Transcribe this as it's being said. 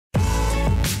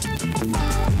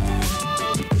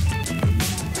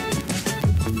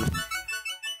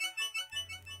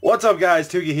What's up, guys?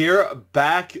 Tugi here,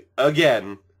 back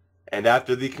again. And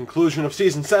after the conclusion of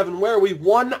Season 7, where we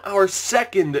won our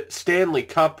second Stanley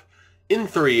Cup in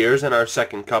 3 years and our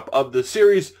second cup of the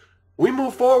series, we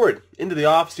move forward into the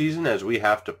off-season as we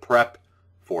have to prep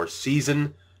for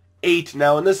Season 8.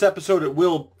 Now, in this episode, it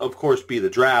will, of course, be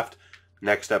the draft.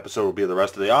 Next episode will be the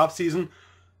rest of the off-season.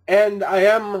 And I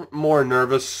am more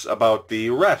nervous about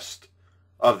the rest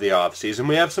of the off-season.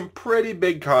 We have some pretty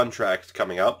big contracts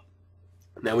coming up.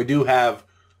 Now, we do have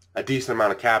a decent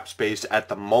amount of cap space at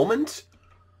the moment,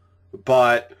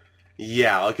 but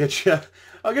yeah, I'll get you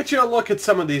a look at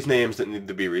some of these names that need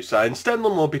to be re-signed.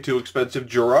 Stenlund won't be too expensive.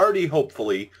 Girardi,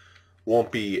 hopefully,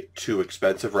 won't be too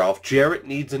expensive. Ralph Jarrett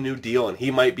needs a new deal, and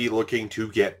he might be looking to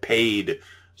get paid,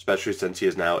 especially since he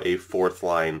is now a fourth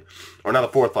line, or not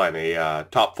a fourth line, a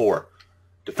top four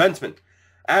defenseman.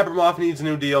 Abramov needs a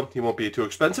new deal. He won't be too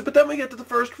expensive. But then we get to the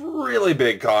first really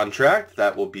big contract.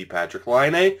 That will be Patrick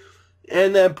Laine.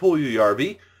 And then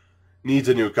Puljujärvi needs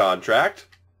a new contract.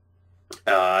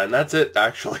 And that's it,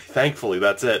 actually. Thankfully,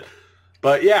 that's it.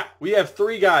 But yeah, we have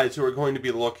three guys who are going to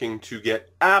be looking to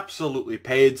get absolutely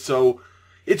paid. So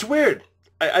it's weird.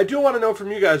 I do want to know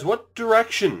from you guys, what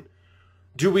direction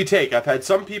do we take? I've had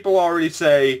some people already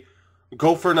say,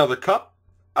 go for another cup.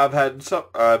 I've had some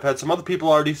other people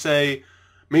already say,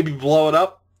 maybe blow it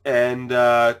up and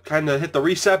kind of hit the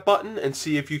reset button and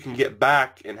see if you can get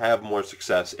back and have more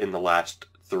success in the last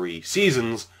 3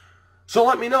 seasons. So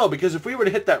let me know, because if we were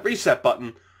to hit that reset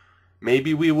button,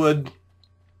 maybe we would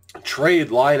trade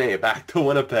Laine back to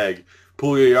Winnipeg,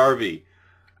 Puljujärvi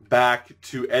back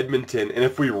to Edmonton, and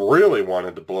if we really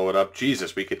wanted to blow it up,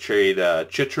 Jesus, we could trade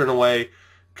Chychrun away,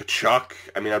 Tkachuk.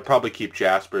 I mean, I'd probably keep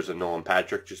Jaspers and Nolan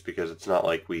Patrick just because it's not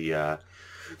like we...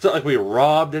 It's not like we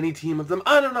robbed any team of them.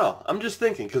 I don't know. I'm just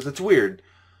thinking, because it's weird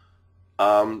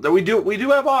that we do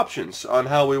have options on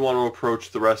how we want to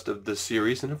approach the rest of this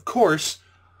series. And of course,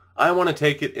 I want to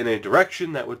take it in a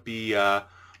direction that would be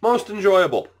most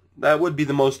enjoyable. That would be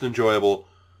the most enjoyable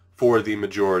for the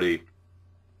majority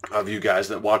of you guys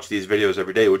that watch these videos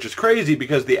every day, which is crazy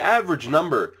because the average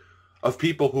number of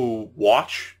people who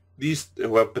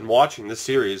have been watching this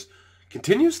series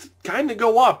continues to kind of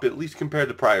go up, at least compared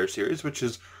to prior series, which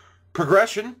is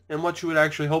progression and what you would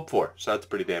actually hope for. So that's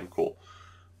pretty damn cool.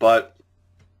 But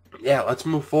yeah, let's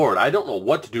move forward. I don't know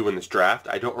what to do in this draft.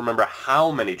 I don't remember how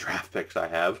many draft picks I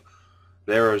have.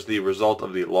 There is the result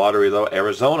of the lottery, though.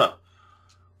 Arizona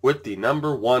with the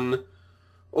number 1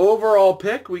 overall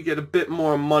pick. We get a bit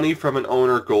more money from an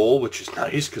owner goal, which is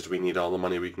nice because we need all the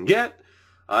money we can get.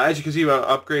 As you can see, we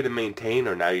upgrade and maintain,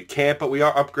 or now you can't, but we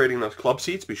are upgrading those club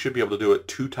seats. We should be able to do it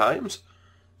 2 times.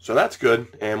 So that's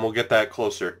good, and we'll get that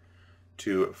closer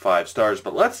to 5 stars.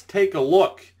 But let's take a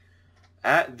look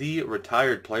at the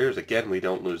retired players. Again, we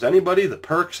don't lose anybody. The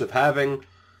perks of having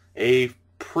a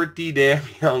pretty damn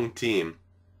young team.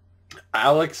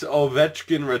 Alex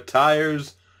Ovechkin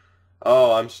retires.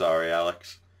 Oh, I'm sorry,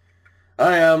 Alex.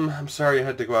 I'm sorry you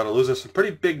had to go out and lose. There's some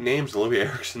pretty big names. Louis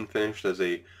Eriksson finished as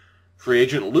a free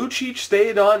agent. Lucic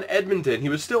stayed on Edmonton. He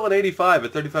was still an 85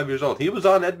 at 35 years old. He was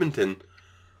on Edmonton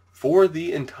for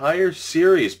the entire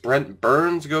series. Brent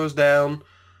Burns goes down.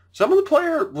 Some of the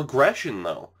player regression,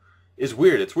 though, is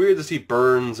weird. It's weird to see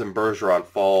Burns and Bergeron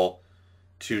fall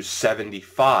to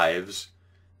 75s.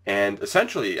 And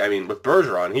essentially, I mean, with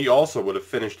Bergeron, he also would have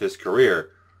finished his career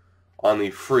on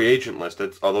the free agent list.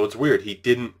 Although it's weird, he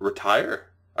didn't retire,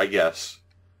 I guess.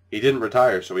 He didn't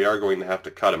retire, so we are going to have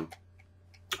to cut him.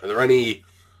 Are there any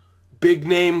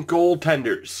big-name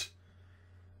goaltenders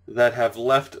that have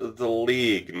left the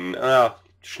league?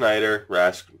 Schneider,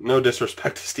 Rask. No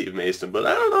disrespect to Steve Mason, but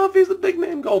I don't know if he's a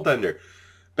big-name goaltender.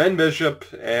 Ben Bishop,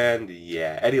 and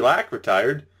yeah, Eddie Lack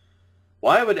retired.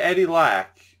 Why would Eddie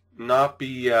Lack not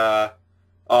be...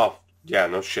 Oh, yeah,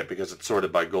 no shit, because it's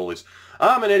sorted by goalies.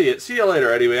 I'm an idiot. See you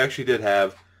later, Eddie. We actually did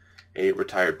have a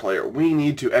retired player. We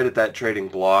need to edit that trading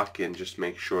block and just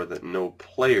make sure that no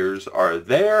players are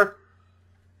there.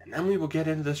 And then we will get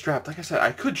into this draft. Like I said,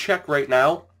 I could check right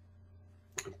now,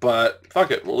 but fuck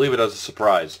it. We'll leave it as a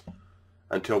surprise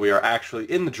until we are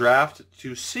actually in the draft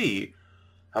to see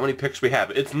how many picks we have.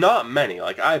 It's not many.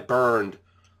 Like, I burned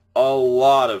a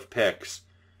lot of picks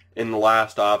in the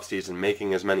last offseason,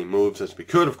 making as many moves as we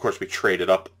could. Of course, we traded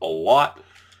up a lot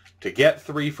to get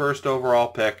 3 first overall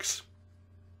picks.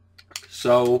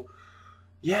 So,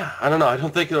 yeah, I don't know. I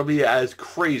don't think it'll be as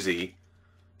crazy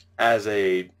as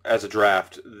a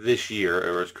draft this year,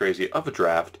 or as crazy of a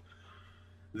draft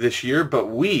this year, but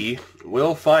we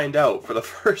will find out. For the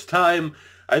first time,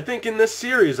 I think, in this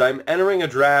series, I'm entering a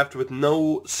draft with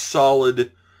no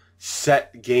solid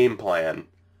set game plan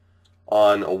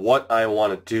on what I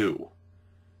want to do.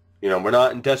 You know, we're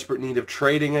not in desperate need of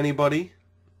trading anybody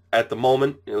at the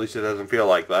moment. At least it doesn't feel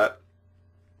like that.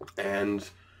 And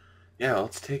yeah,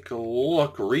 let's take a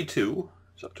look. Ritu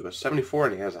is up to a 74,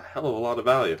 and he has a hell of a lot of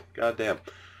value. God damn.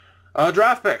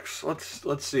 Draft picks.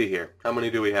 Let's see here. How many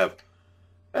do we have?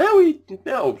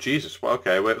 Oh, Jesus.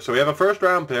 Okay, so we have a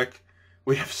first-round pick.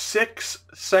 We have 6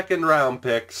 second-round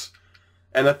picks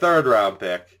and a third-round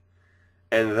pick.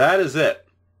 And that is it.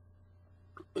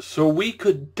 So we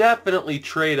could definitely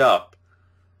trade up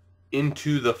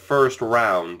into the first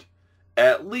round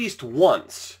at least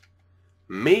once.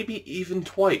 Maybe even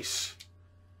twice.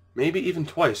 Maybe even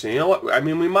twice. And you know what? I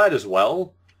mean, we might as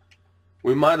well.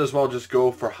 We might as well just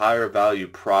go for higher value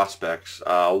prospects.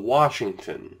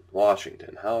 Washington.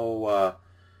 How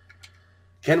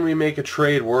can we make a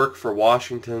trade work for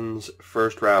Washington's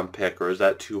first round pick, or is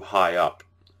that too high up?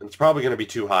 It's probably going to be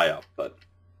too high up, but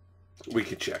we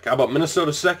could check. How about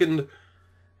Minnesota second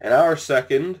and our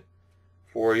second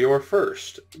for your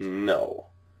first? No.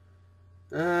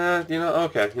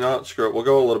 Okay. Screw it. We'll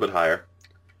go a little bit higher.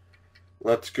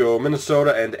 Let's go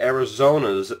Minnesota and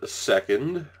Arizona's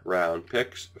second round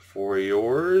picks for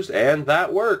yours, and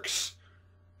that works.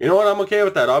 You know what? I'm okay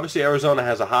with that. Obviously, Arizona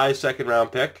has a high second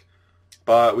round pick,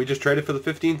 but we just traded for the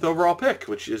 15th overall pick,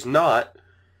 which is not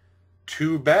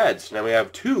too bad. So now we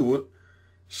have 2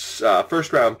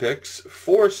 first round picks,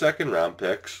 4 second round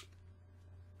picks.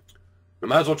 We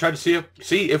might as well try to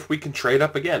see if we can trade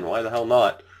up again. Why the hell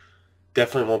not?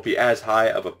 Definitely won't be as high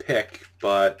of a pick,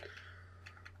 but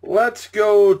let's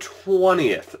go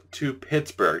 20th to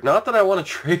Pittsburgh. Not that I want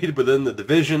to trade within the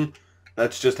division.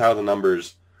 That's just how the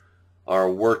numbers are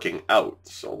working out.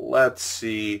 So let's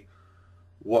see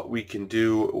what we can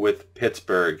do with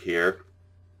Pittsburgh here.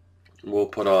 We'll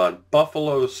put on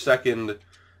Buffalo's second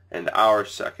and our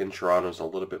second. Toronto's a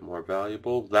little bit more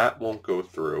valuable. That won't go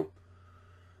through.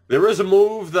 There is a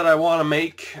move that I want to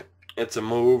make. It's a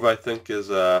move I think is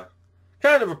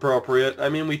kind of appropriate. I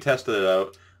mean, we tested it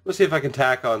out. Let's see if I can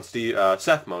tack on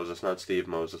Seth Moses, not Steve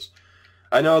Moses.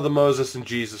 I know the Moses and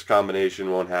Jesus combination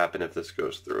won't happen if this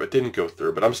goes through. It didn't go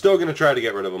through, but I'm still going to try to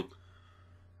get rid of him.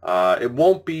 It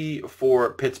won't be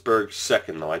for Pittsburgh's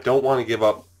second, though. I don't want to give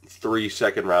up 3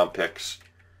 second-round picks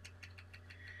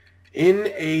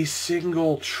in a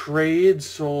single trade,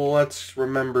 so let's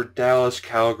remember Dallas,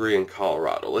 Calgary, and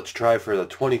Colorado. Let's try for the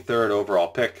 23rd overall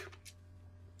pick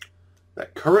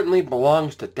that currently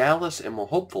belongs to Dallas and will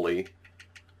hopefully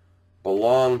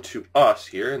belong to us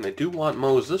here. And they do want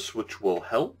Moses, which will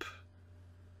help.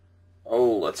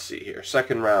 Oh, let's see here.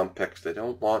 Second round picks. They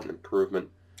don't want an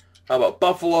improvement. How about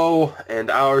Buffalo and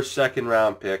our second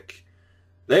round pick?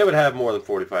 They would have more than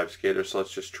 45 skaters, so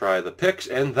let's just try the picks.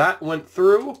 And that went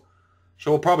through. So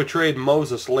we'll probably trade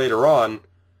Moses later on.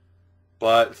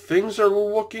 But things are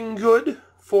looking good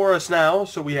for us now.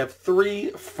 So we have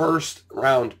 3 first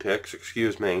round picks.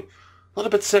 Excuse me. A little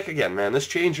bit sick again, man. This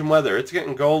change in weather. It's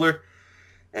getting colder.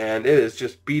 And it is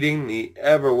just beating the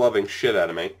ever-loving shit out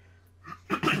of me.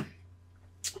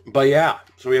 But yeah.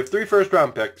 So we have 3 first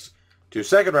round picks. 2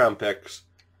 second round picks.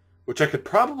 Which I could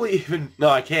probably even... No,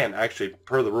 I can't. Actually,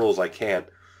 per the rules, I can't.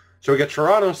 So we got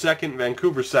Toronto second,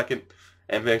 Vancouver second,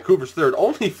 and Vancouver's third.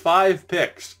 Only 5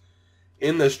 picks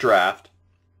in this draft.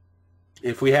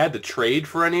 If we had to trade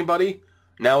for anybody,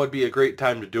 now would be a great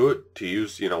time to do it, to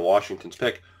use, Washington's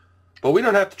pick. But we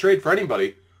don't have to trade for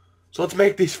anybody. So let's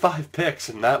make these 5 picks,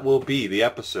 and that will be the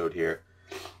episode here.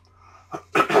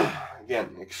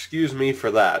 Again, excuse me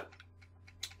for that.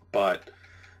 But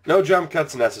no jump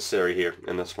cuts necessary here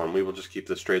in this one. We will just keep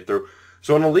this straight through.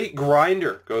 So an elite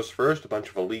grinder goes first, a bunch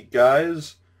of elite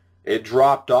guys. It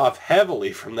dropped off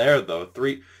heavily from there, though.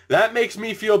 3. That makes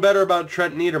me feel better about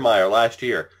Trent Niedermeyer last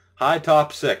year. High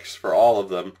top 6 for all of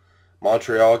them.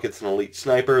 Montreal gets an elite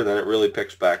sniper, then it really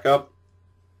picks back up.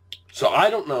 So I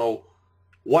don't know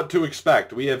what to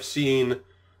expect. We have seen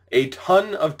a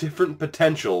ton of different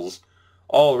potentials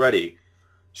already.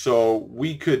 So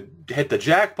we could hit the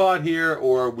jackpot here,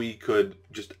 or we could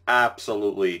just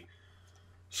absolutely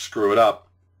screw it up.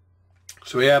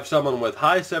 So we have someone with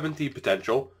high 70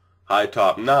 potential, high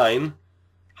top 9,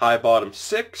 high bottom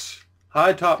 6,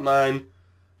 high top 9,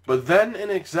 but then an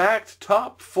exact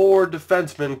top 4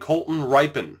 defenseman, Colton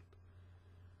Ripon.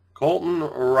 Colton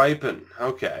Ripon,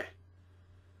 okay.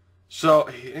 So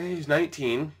he's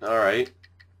 19, all right.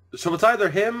 So it's either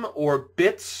him or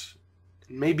Bitts,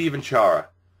 maybe even Chara.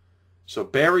 So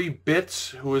Barry Bitts,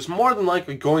 who is more than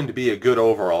likely going to be a good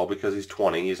overall because he's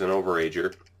 20, he's an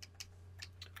overager.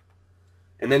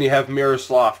 And then you have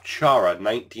Miroslav Chara,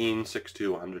 19,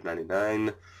 6'2",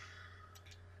 199.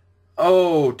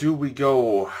 Oh, do we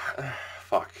go?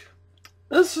 Fuck.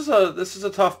 This is a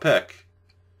tough pick.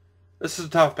 This is a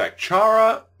tough pick.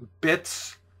 Chara,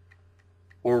 Bits,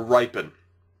 or Ripen.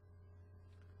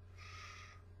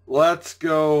 Let's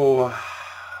go...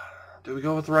 Do we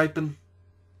go with Ripen?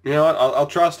 You know what? I'll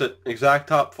trust it. Exact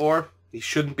top 4. He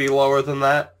shouldn't be lower than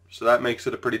that, so that makes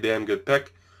it a pretty damn good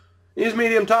pick. He's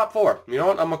medium top 4. You know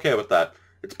what? I'm okay with that.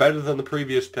 It's better than the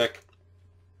previous pick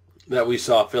that we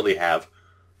saw Philly have.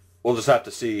 We'll just have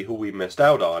to see who we missed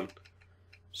out on.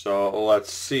 So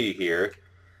let's see here.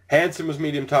 Hansen was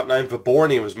medium top 9.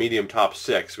 Vaborny was medium top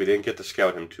 6. We didn't get to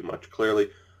scout him too much,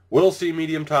 clearly. Wilsey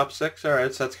medium top 6. All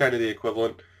right, so that's kind of the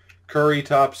equivalent. Curry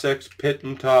top 6.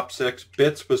 Pitton top 6.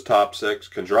 Bits was top 6.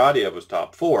 Kondratiev was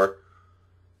top 4.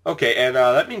 Okay, and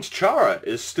that means Chara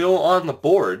is still on the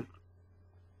board.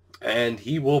 And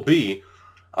he will be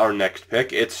our next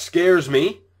pick. It scares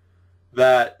me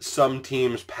that some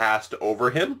teams passed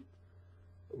over him,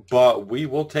 but we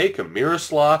will take him.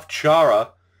 Miroslav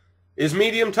Chara is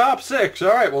medium top 6. All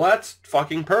right, well, that's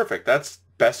fucking perfect. That's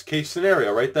best case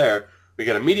scenario right there. We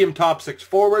got a medium top 6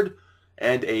 forward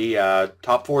and a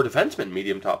top 4 defenseman,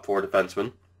 medium top 4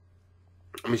 defenseman.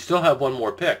 And we still have one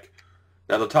more pick.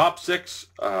 Now, the top 6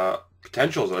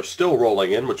 potentials are still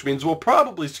rolling in, which means we'll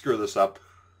probably screw this up.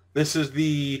 This is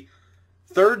the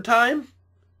third time?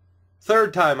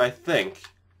 Third time, I think.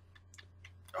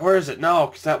 Or is it? No,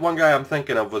 because that one guy I'm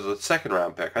thinking of was a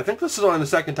second-round pick. I think this is only the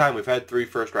second time we've had 3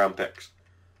 first-round picks.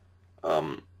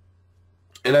 And,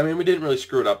 I mean, we didn't really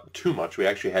screw it up too much. We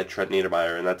actually had Trent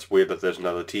Niedermayer, and that's weird that there's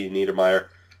another T. Niedermayer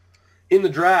in the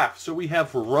draft. So we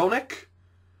have Roenick,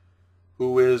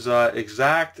 who is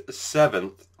exact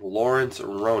 7th, Lawrence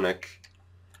Roenick.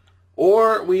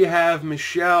 Or we have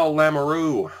Michel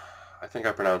Lamoureux. I think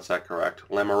I pronounced that correct.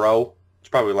 Lamoureux. It's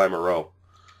probably Lamoureux.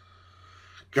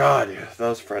 God,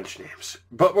 those French names.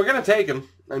 But we're going to take him.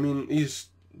 I mean, he's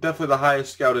definitely the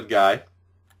highest scouted guy.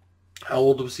 How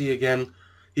old was he again?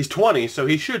 He's 20, so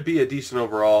he should be a decent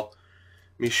overall.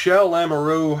 Michel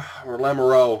Lamoureux, or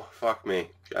Lamoureux. Fuck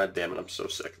me. God damn it, I'm so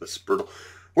sick. This is brutal.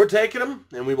 We're taking him,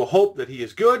 and we will hope that he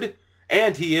is good.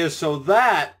 And he is, so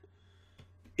that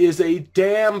is a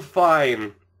damn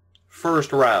fine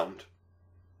first round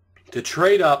to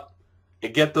trade up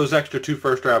and get those extra 2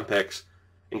 first-round picks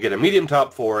and get a medium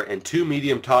top 4 and 2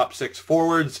 medium top 6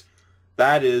 forwards.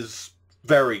 That is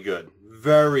very good.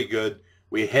 Very good.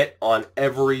 We hit on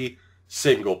every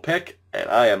single pick, and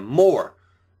I am more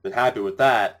than happy with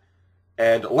that.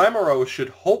 And Lamoureux should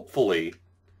hopefully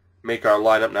make our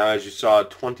lineup now. As you saw,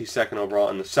 22nd overall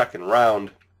in the second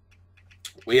round.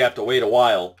 We have to wait a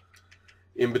while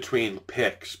in between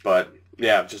picks, but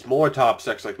yeah, just more top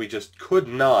 6. Like, we just could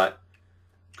not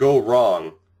go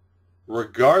wrong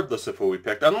regardless of who we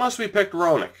picked, unless we picked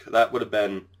Roenick. That would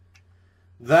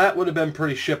have been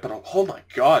pretty shit. But oh my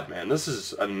god, man, this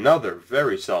is another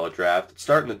very solid draft. It's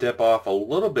starting to dip off a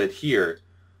little bit here,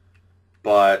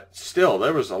 but still,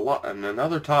 there was a lot, and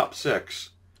another top 6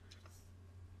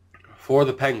 for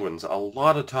the Penguins. A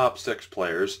lot of top 6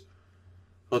 players.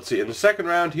 Let's see, in the second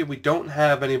round here, we don't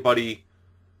have anybody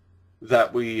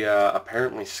that we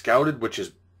apparently scouted, which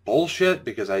is bullshit,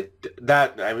 because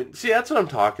see, that's what I'm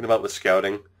talking about with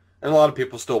scouting, and a lot of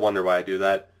people still wonder why I do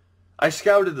that. I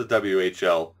scouted the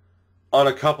WHL on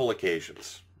a couple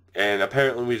occasions, and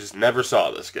apparently we just never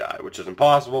saw this guy, which is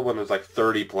impossible when there's like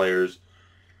 30 players.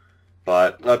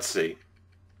 But let's see.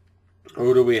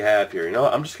 Who do we have here? You know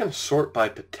what? I'm just going to sort by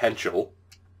potential.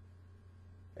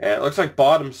 And it looks like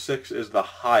bottom 6 is the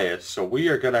highest, so we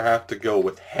are going to have to go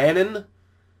with Hannon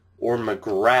or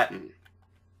McGrattan.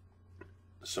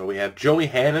 So we have Joey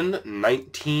Hannon,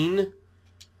 19,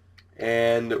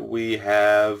 and we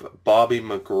have Bobby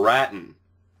McGrattan,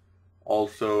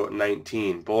 also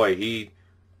 19. Boy,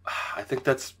 I think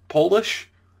that's Polish.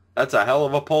 That's a hell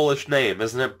of a Polish name,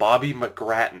 isn't it? Bobby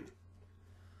McGrattan.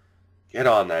 Get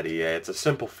on that, EA. It's a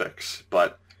simple fix.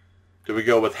 But do we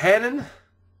go with Hannon?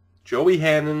 Joey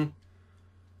Hannon,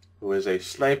 who is a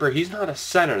sniper. He's not a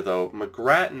center, though.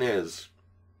 McGrattan is.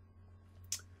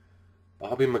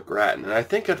 Bobby McGrattan. And I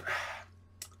think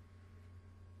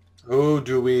who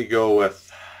do we go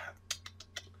with?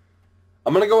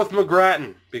 I'm going to go with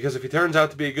McGrattan, because if he turns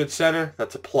out to be a good center,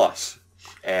 that's a plus.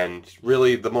 And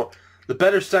really, the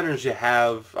better centers you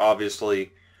have,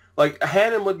 obviously, like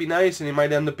Hannon would be nice, and he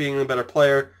might end up being a better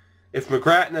player. If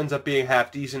McGrattan ends up being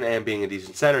half decent and being a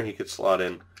decent center, he could slot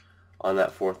in on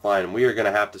that fourth line. And we are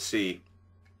going to have to see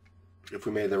if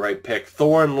we made the right pick.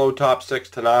 Thorne, low top 6.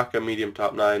 Tanaka, medium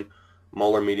top 9.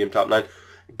 Muller, medium top 9.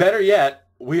 Better yet,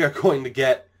 we are going to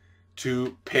get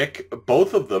to pick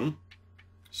both of them.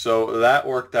 So that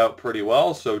worked out pretty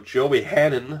well. So Joey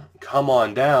Hannon, come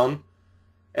on down.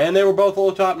 And they were both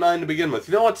low top 9 to begin with.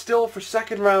 You know what? Still, for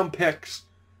second round picks,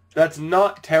 That's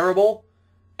not terrible,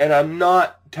 and I'm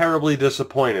not terribly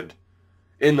disappointed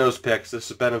in those picks. This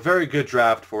has been a very good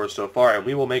draft for us so far, and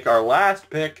we will make our last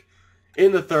pick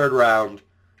in the third round,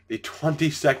 the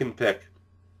 22nd pick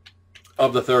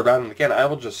of the third round. And again, I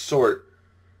will just sort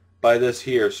by this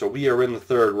here. So we are in the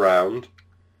third round.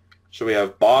 So we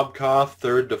have Bobkoff,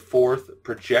 3rd to 4th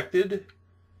projected.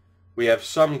 We have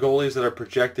some goalies that are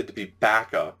projected to be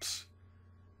backups.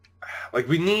 Like,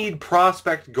 we need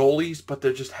prospect goalies, but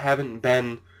there just haven't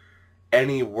been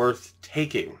any worth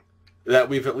taking that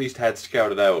we've at least had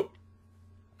scouted out.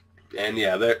 And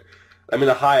yeah, the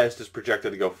highest is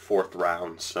projected to go 4th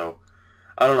round, so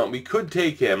I don't know. We could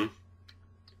take him.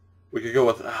 We could go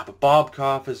with, but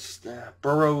Bobkoff is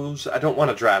Burrows. I don't want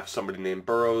to draft somebody named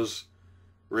Burrows,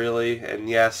 really. And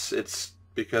yes, it's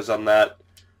because I'm that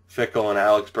fickle, and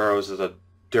Alex Burrows is a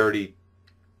dirty,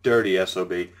 dirty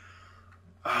SOB.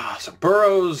 So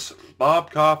Burrows,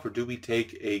 Bobkoff, or do we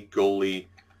take a goalie?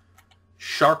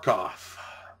 Sharkov.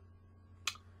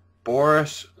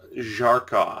 Boris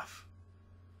Zharkov.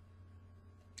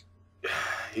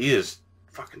 He is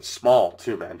fucking small,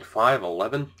 too, man.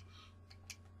 5'11".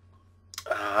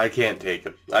 I can't take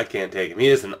him. I can't take him. He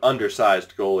is an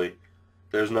undersized goalie.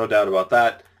 There's no doubt about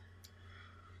that.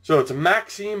 So it's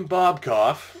Maxim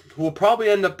Bobkoff, who will probably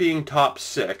end up being top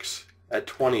 6 at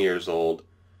 20 years old,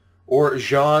 or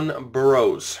Jean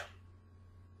Burrows.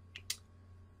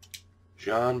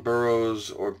 Jean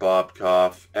Burrows or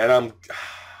Bobkoff. And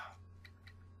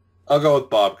I'll go with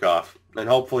Bobkoff. And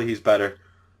hopefully he's better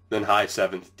than high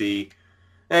 7th D.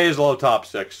 And he's low top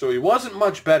 6. So he wasn't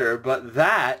much better, but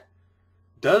that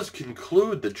does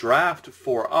conclude the draft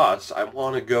for us. I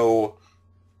want to go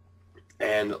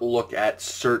and look at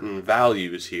certain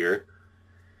values here.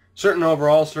 Certain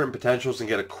overall, certain potentials, and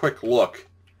get a quick look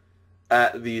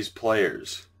at these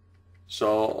players.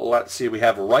 So let's see. We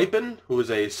have Ripon, who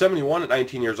is a 71 at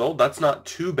 19 years old. That's not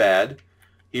too bad.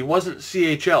 He wasn't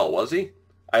CHL, was he?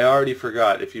 I already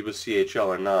forgot if he was CHL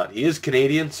or not. He is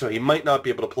Canadian, so he might not be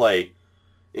able to play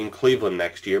in Cleveland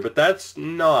next year, but that's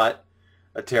not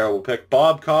a terrible pick.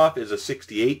 Bobkoff is a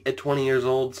 68 at 20 years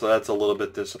old, so that's a little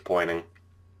bit disappointing.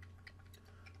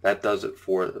 That does it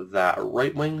for that.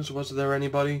 Right wings, was there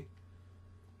anybody?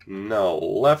 No.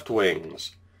 Left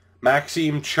wings.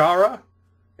 Maxime Chara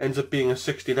ends up being a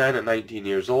 69 at 19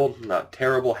 years old. Not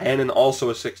terrible. Hannon also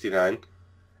a 69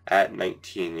 at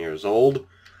 19 years old.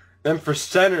 Then for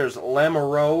centers,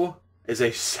 Lamoureux is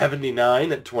a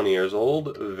 79 at 20 years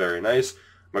old. Very nice.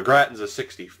 McGrattan's a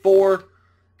 64.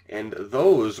 And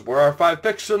those were our 5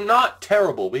 picks, so not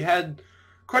terrible. We had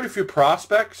quite a few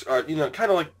prospects, or,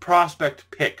 kind of like prospect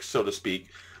picks, so to speak.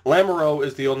 Lamoureux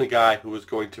is the only guy who is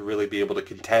going to really be able to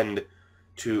contend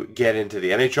to get into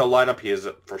the NHL lineup. He is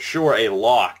for sure a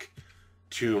lock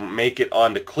to make it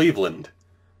onto Cleveland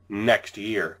next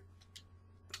year.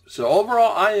 So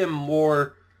overall, I am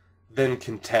more than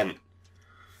content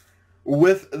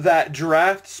with that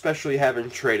draft, especially having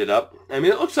traded up. I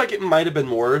mean, it looks like it might have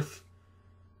been worth,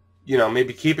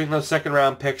 maybe keeping those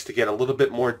second-round picks to get a little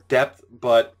bit more depth,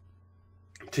 but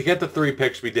to get the 3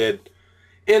 picks we did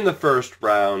in the first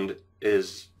round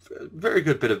is a very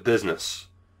good bit of business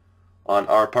on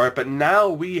our part. But now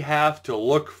we have to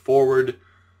look forward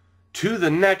to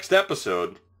the next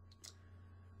episode,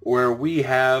 where we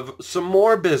have some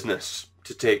more business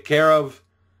to take care of,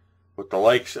 with the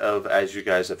likes of, as you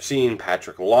guys have seen,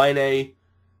 Patrick Laine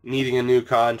needing a new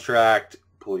contract,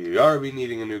 Puljujärvi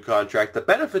needing a new contract. The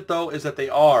benefit, though, is that they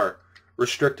are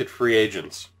restricted free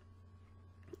agents.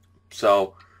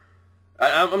 So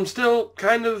I'm still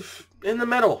kind of in the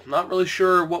middle. Not really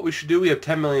sure what we should do. We have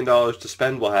 $10 million to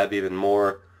spend. We'll have even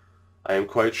more, I am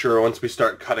quite sure, once we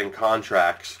start cutting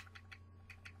contracts.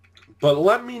 But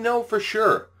let me know for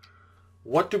sure.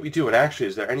 What do we do? And actually,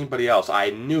 is there anybody else? I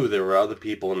knew there were other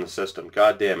people in the system.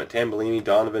 God damn it. Tambellini,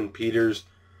 Donovan, Peters,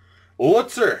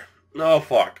 Lutzer. Oh,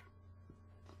 fuck.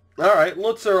 All right,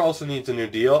 Lutzer also needs a new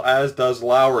deal, as does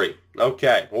Lowry.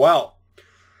 Okay, well,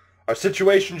 our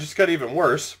situation just got even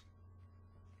worse.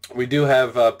 We do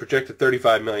have projected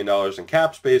 $35 million in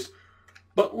cap space,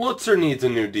 but Lutzer needs a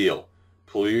new deal.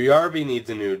 Puljujärvi needs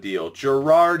a new deal.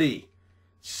 Girardi,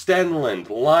 Stenlund,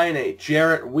 Laine,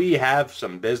 Jarrett, we have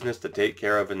some business to take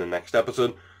care of in the next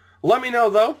episode. Let me know,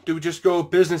 though. Do we just go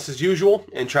business as usual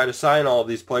and try to sign all of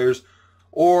these players?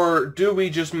 Or do we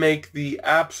just make the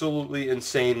absolutely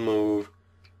insane move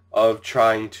of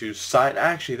trying to sign...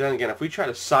 Actually, then again, if we try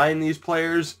to sign these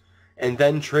players and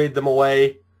then trade them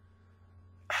away...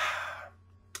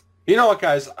 You know what,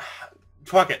 guys?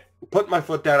 Fuck it. Put my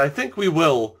foot down. I think we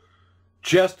will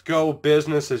just go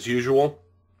business as usual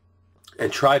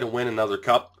and try to win another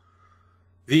cup.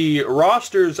 the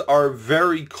rosters are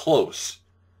very close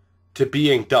to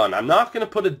being done. I'm not going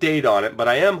to put a date on it, but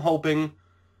I am hoping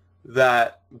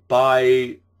that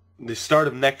by the start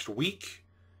of next week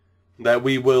that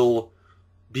we will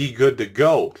be good to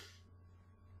go.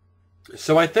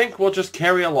 So I think we'll just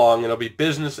carry along. It'll be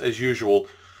business as usual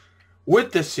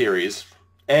with this series.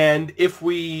 And if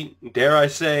we, dare I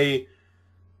say,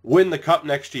 win the Cup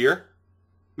next year,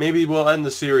 maybe we'll end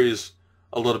the series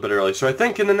a little bit early. So I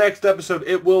think in the next episode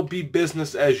it will be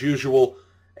business as usual,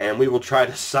 and we will try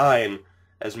to sign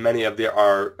as many of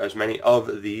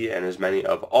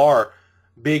our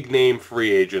big name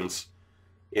free agents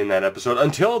in that episode.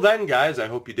 Until then, guys, I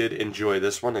hope you did enjoy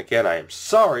this one. Again, I am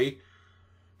sorry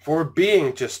for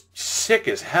being just sick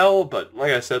as hell, but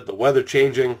like I said, the weather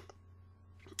changing,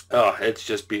 it's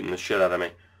just beating the shit out of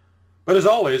me. But as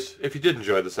always, if you did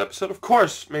enjoy this episode, of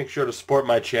course, make sure to support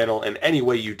my channel in any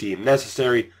way you deem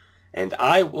necessary, and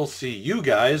I will see you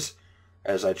guys,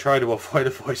 as I try to avoid a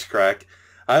voice crack,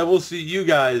 I will see you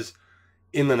guys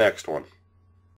in the next one.